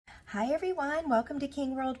Hi everyone, welcome to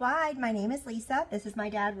King Worldwide. My name is Lisa. This is my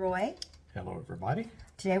dad, Roy. Hello everybody.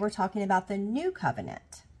 Today we're talking about the New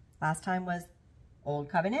Covenant. Last time was Old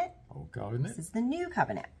Covenant. Old Covenant. This is the New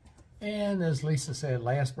Covenant. And as Lisa said,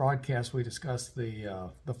 last broadcast we discussed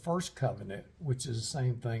the first covenant, which is the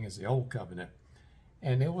same thing as the Old Covenant.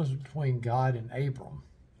 And it was between God and Abram,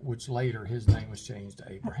 which later his name was changed to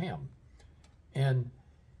Abraham. And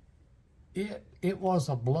it was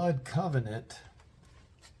a blood covenant.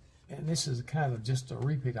 And this is kind of just a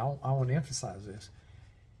repeat. I want to emphasize this.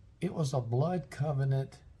 It was a blood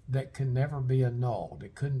covenant that could never be annulled.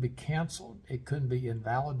 It couldn't be canceled. It couldn't be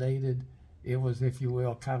invalidated. It was, if you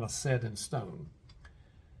will, kind of set in stone.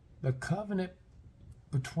 The covenant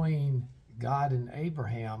between God and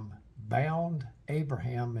Abraham bound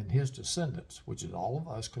Abraham and his descendants, which is all of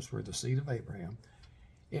us because we're the seed of Abraham.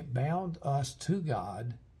 It bound us to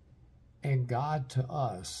God and God to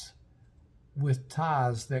us with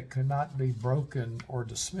ties that could not be broken or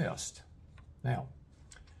dismissed. Now,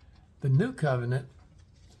 the New Covenant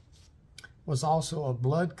was also a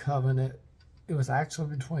blood covenant. It was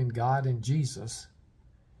actually between God and Jesus,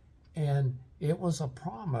 and it was a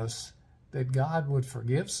promise that God would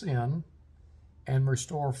forgive sin and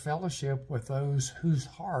restore fellowship with those whose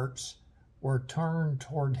hearts were turned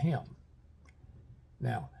toward Him.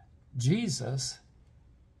 Now, Jesus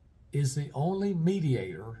is the only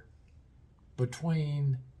mediator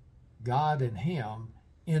between God and Him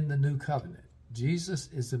in the New Covenant. Jesus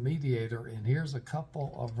is the mediator, and here's a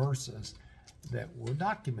couple of verses that will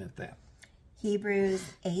document that. Hebrews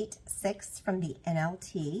 8:6 from the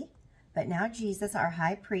NLT. But now Jesus, our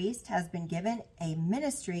high priest, has been given a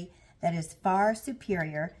ministry that is far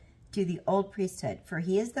superior to the old priesthood, for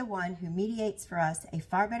he is the one who mediates for us a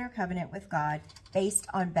far better covenant with God based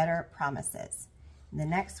on better promises. And the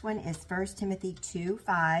next one is 1 Timothy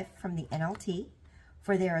 2:5 from the NLT.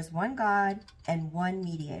 For there is one God and one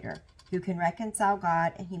mediator who can reconcile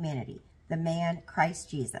God and humanity, the man Christ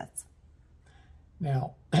Jesus.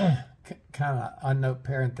 Now, kind of a note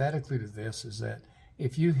parenthetically to this is that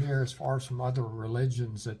if you hear as far as from other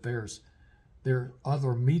religions that there are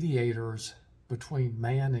other mediators between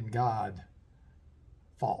man and God,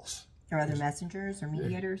 false. There are other messengers or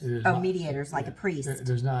mediators? Mediators like a priest.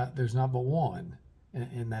 There's not but one,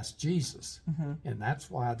 and that's Jesus. Mm-hmm. And that's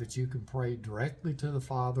why that you can pray directly to the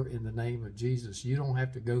Father in the name of Jesus. You don't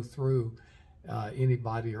have to go through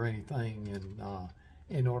anybody or anything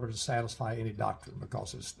in order to satisfy any doctrine,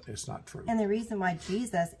 because it's not true. And the reason why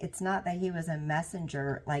Jesus, it's not that he was a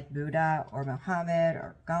messenger like Buddha or Muhammad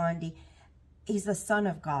or Gandhi. He's the Son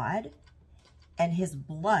of God, and his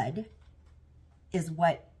blood is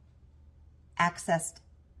what accessed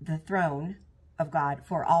the throne of God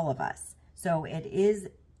for all of us. So it is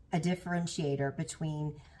a differentiator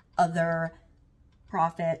between other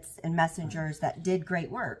prophets and messengers that did great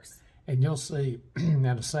works. And you'll see in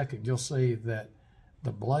a second, you'll see that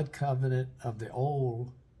the blood covenant of the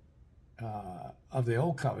old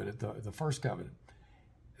covenant, the first covenant,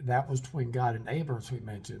 that was between God and Abram, as we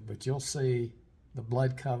mentioned. But you'll see the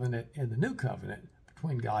blood covenant in the new covenant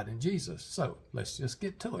between God and Jesus. So let's just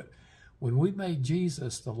get to it. When we made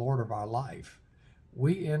Jesus the Lord of our life,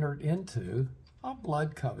 we entered into a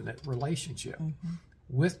blood covenant relationship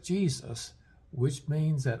with Jesus, which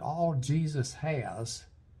means that all Jesus has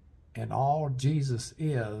and all Jesus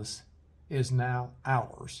is now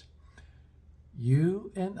ours.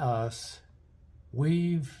 You and us,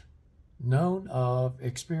 we've known of,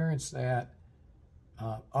 experienced that,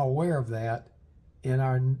 aware of that in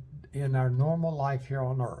our normal life here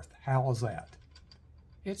on earth. How is that?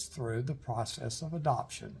 It's through the process of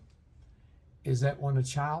adoption. Is that when a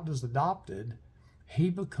child is adopted,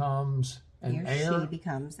 he becomes an heir. She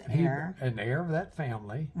becomes an heir. An heir of that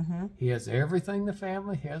family. Mm-hmm. He has everything the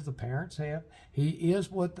family has, the parents have. He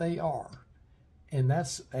is what they are. And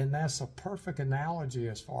that's a perfect analogy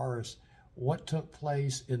as far as what took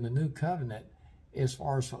place in the new covenant, as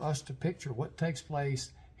far as for us to picture what takes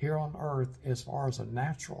place here on earth as far as a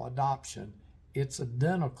natural adoption. It's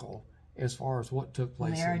identical as far as what took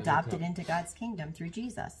place. We are adopted into God's kingdom through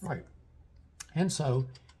Jesus. Right. And so,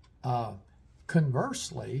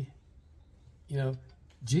 conversely,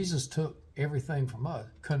 Jesus took everything from us.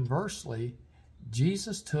 Conversely,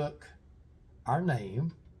 Jesus took our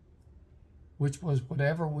name, which was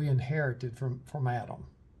whatever we inherited from Adam.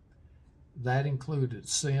 That included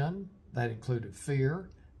sin, that included fear,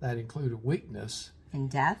 that included weakness. And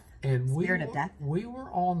death, and spirit of death. We were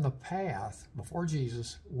on the path, before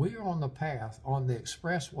Jesus, we were on the path, on the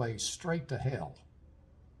expressway straight to hell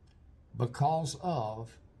because of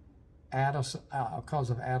Adam's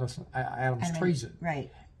treason.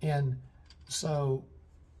 Right. And so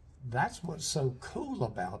that's what's so cool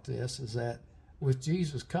about this, is that with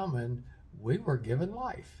Jesus coming, we were given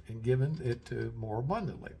life and given it to more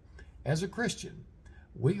abundantly. As a Christian,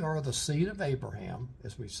 we are the seed of Abraham,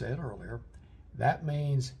 as we said earlier. That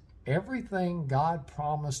means everything God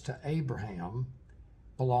promised to Abraham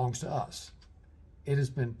belongs to us. It has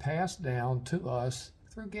been passed down to us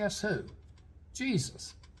through, guess who?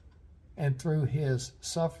 Jesus. And through his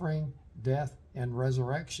suffering, death, and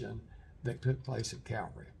resurrection that took place at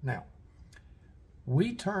Calvary. Now,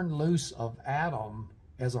 we turned loose of Adam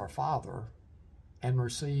as our father and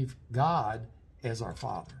received God as our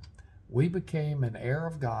father. We became an heir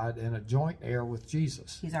of God and a joint heir with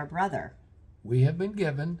Jesus. He's our brother. We have been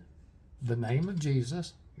given the name of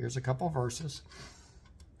Jesus. Here's a couple of verses.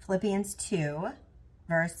 Philippians 2,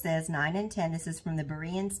 verses 9 and 10. This is from the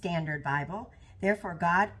Berean Standard Bible. Therefore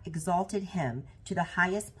God exalted him to the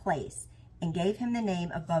highest place and gave him the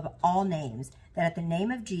name above all names, that at the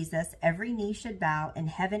name of Jesus every knee should bow in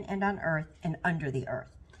heaven and on earth and under the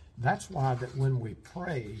earth. That's why that when we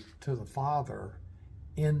pray to the Father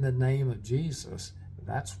in the name of Jesus,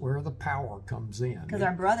 that's where the power comes in. Because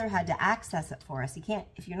our brother had to access it for us. You can't,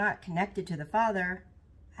 if you're not connected to the Father,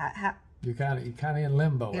 you're kind of in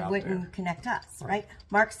limbo out there. It wouldn't connect us, right?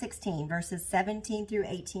 Mark 16, verses 17 through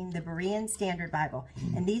 18, the Berean Standard Bible.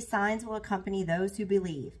 And these signs will accompany those who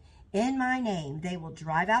believe. In my name, they will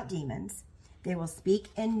drive out demons. They will speak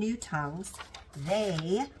in new tongues.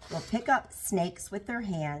 They will pick up snakes with their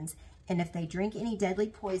hands. And if they drink any deadly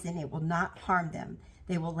poison, it will not harm them.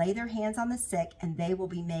 They will lay their hands on the sick, and they will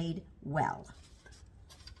be made well.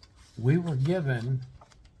 We were given,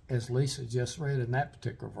 as Lisa just read in that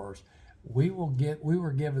particular verse, we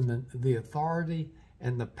were given the authority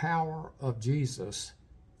and the power of Jesus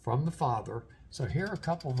from the Father. So here are a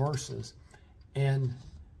couple verses, and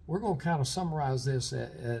we're going to kind of summarize this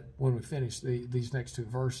when we finish these next two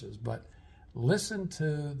verses. But listen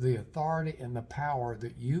to the authority and the power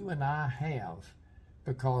that you and I have,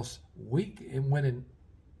 because when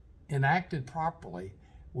enacted properly,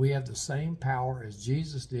 we have the same power as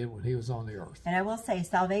Jesus did when he was on the earth. And I will say,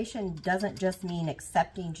 salvation doesn't just mean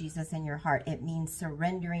accepting Jesus in your heart. It means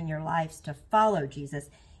surrendering your lives to follow Jesus.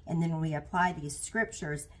 And then when we apply these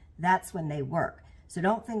scriptures, that's when they work. So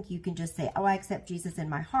don't think you can just say, oh, I accept Jesus in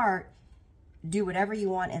my heart, do whatever you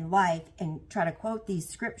want in life, and try to quote these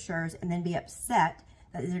scriptures and then be upset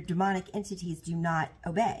that their demonic entities do not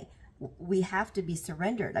obey. We have to be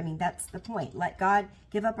surrendered. I mean, that's the point. Let God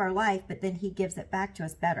give up our life, but then he gives it back to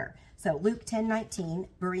us better. So Luke 10:19,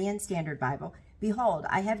 Berean Standard Bible. Behold,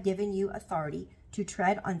 I have given you authority to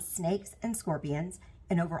tread on snakes and scorpions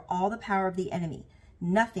and over all the power of the enemy.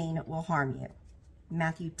 Nothing will harm you.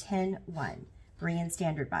 Matthew 10:1, Berean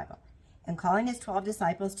Standard Bible. And calling his 12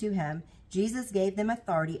 disciples to him, Jesus gave them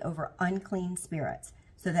authority over unclean spirits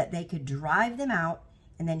so that they could drive them out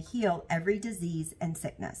and then heal every disease and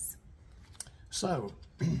sickness. So,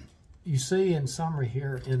 you see in summary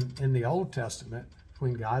here in the Old Testament,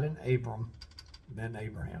 between God and Abram, then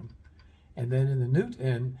Abraham, and then in the New,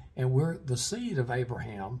 and we're the seed of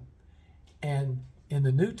Abraham, and in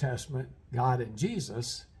the New Testament, God and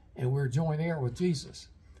Jesus, and we're joint heir with Jesus.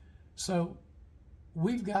 So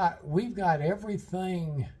we've got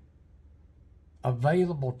everything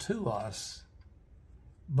available to us,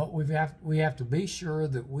 but we have to be sure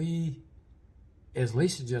that we, as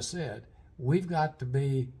Lisa just said, we've got to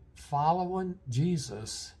be following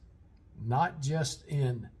Jesus, not just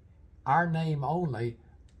in our name only,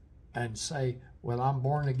 and say, well, I'm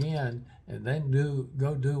born again, and then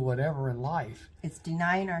go do whatever in life. It's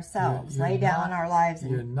denying ourselves, lay down our lives.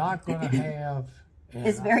 You're not going to have...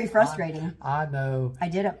 It's very frustrating. I know. I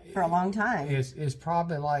did it for a long time. It's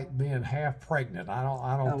probably like being half pregnant. I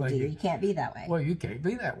don't think. Dear, you can't be that way. Well, you can't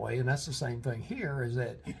be that way, and that's the same thing here. Is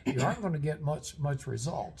that you aren't going to get much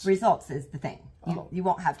results. Results is the thing. You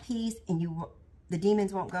won't have peace, and the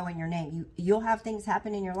demons won't go in your name. You'll have things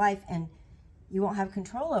happen in your life, and you won't have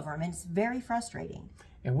control over them, and it's very frustrating.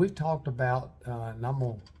 And we've talked about, and I'm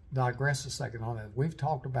going to digress a second on it. We've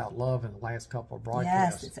talked about love in the last couple of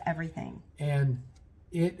broadcasts. Yes, it's everything. And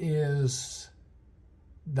it is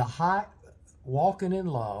the walking in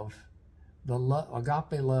love, the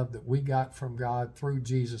agape love that we got from God through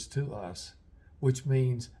Jesus to us, which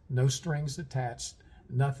means no strings attached,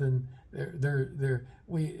 nothing. There's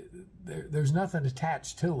nothing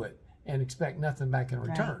attached to it, and expect nothing back in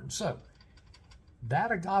return. Right. So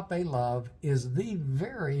that agape love is the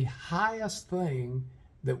very highest thing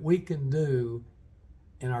that we can do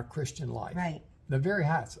in our Christian life. Right. The very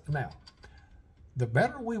highest. Now, the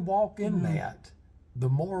better we walk in that, the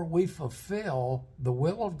more we fulfill the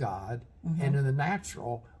will of God, and in the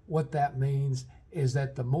natural, what that means is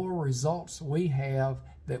that the more results we have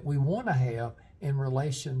that we want to have in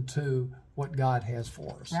relation to what God has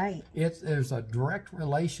for us. Right. There's a direct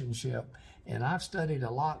relationship, and I've studied a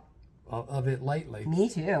lot of it lately. Me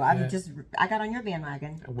too. I got on your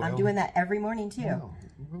bandwagon. Well, I'm doing that every morning too. Well,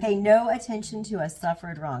 Pay no attention to a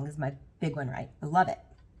suffered wrong is my big one, right? I love it.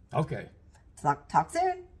 okay. Talk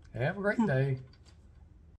soon. Have a great day.